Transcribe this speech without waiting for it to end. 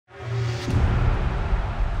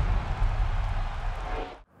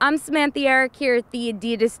I'm Samantha Eric here at the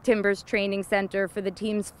Adidas Timbers Training Center for the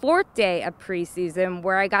team's 4th day of preseason,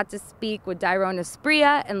 where I got to speak with Dairon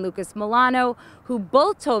Asprilla and Melano, who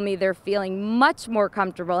both told me they're feeling much more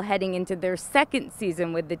comfortable heading into their 2nd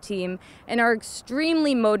season with the team and are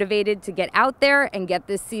extremely motivated to get out there and get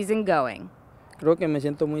this season going. Creo que me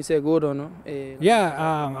siento muy seguro, ¿no?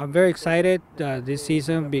 I'm very excited this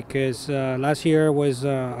season because last year was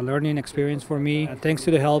a learning experience for me. Thanks to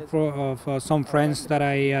the help of some friends that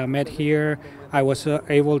I met here, I was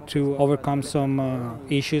able to overcome some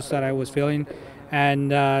issues that I was feeling. And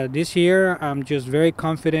this year, I'm just very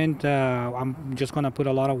confident. I'm just going to put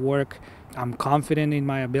a lot of work. I'm confident in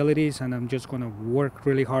my abilities, and I'm just going to work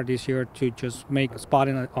really hard this year to just make a spot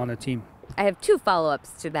on a team. I have 2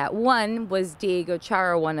 follow-ups to that. One was Diego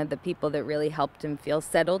Chara, one of the people that really helped him feel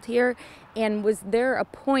settled here. And was there a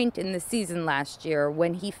point in the season last year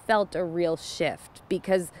when he felt a real shift?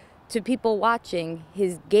 Because to people watching,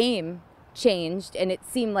 his game changed, and it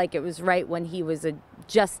seemed like it was right when he was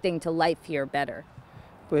adjusting to life here better.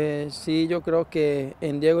 Pues sí, yo creo que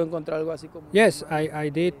en Diego encontré algo así como... Yes, I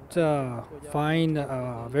did find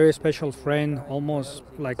a very special friend, almost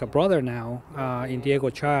like a brother now, in Diego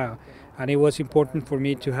Chara. And it was important for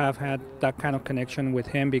me to have had that kind of connection with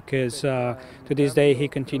him because to this day he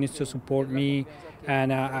continues to support me.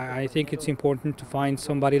 And I think it's important to find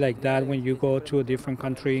somebody like that when you go to a different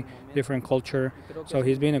country, different culture. So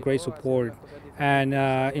he's been a great support. And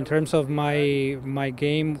in terms of my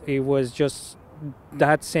game, it was just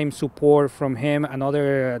that same support from him and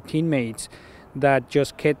other teammates that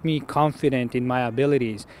just kept me confident in my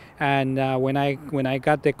abilities. And when I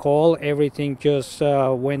got the call, everything just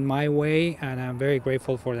went my way, and I'm very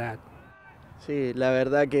grateful for that. Sí, la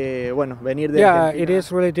verdad que, bueno, venir de Yeah, Argentina. it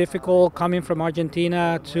is really difficult coming from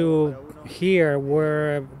Argentina to here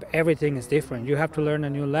where everything is different. You have to learn a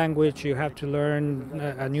new language, you have to learn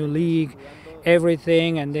a new league,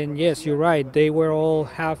 everything. And then, yes, you're right, they were all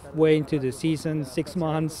halfway into the season, 6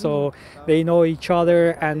 months, so they know each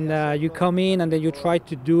other. And you come in and then you try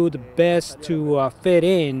to do the best to fit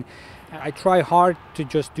in. I try hard to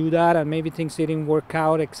just do that, and maybe things didn't work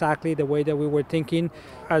out exactly the way that we were thinking.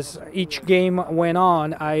 As each game went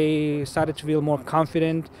on, I started to feel more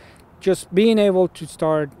confident. Just being able to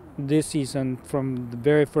start this season from the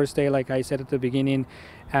very first day, like I said at the beginning,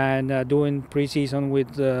 and doing preseason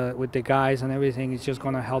with the guys and everything is just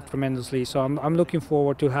going to help tremendously. So I'm looking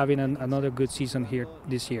forward to having another good season here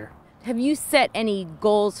this year. Have you set any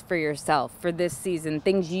goals for yourself for this season,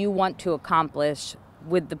 things you want to accomplish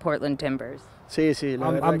with the Portland Timbers? Sí, sí,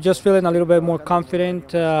 la verdad I'm just feeling a little bit more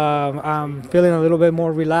confident. I'm feeling a little bit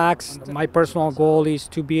more relaxed. My personal goal is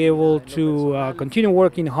to be able to continue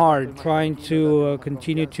working hard, trying to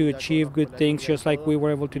continue to achieve good things just like we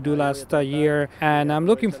were able to do last year. And I'm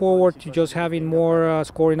looking forward to just having more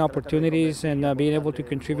scoring opportunities and being able to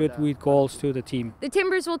contribute with goals to the team. The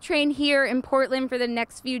Timbers will train here in Portland for the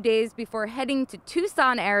next few days before heading to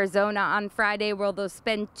Tucson, Arizona on Friday, where they'll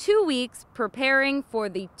spend 2 weeks preparing for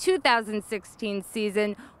the 2016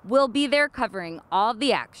 season. We'll be there covering all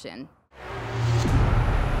the action.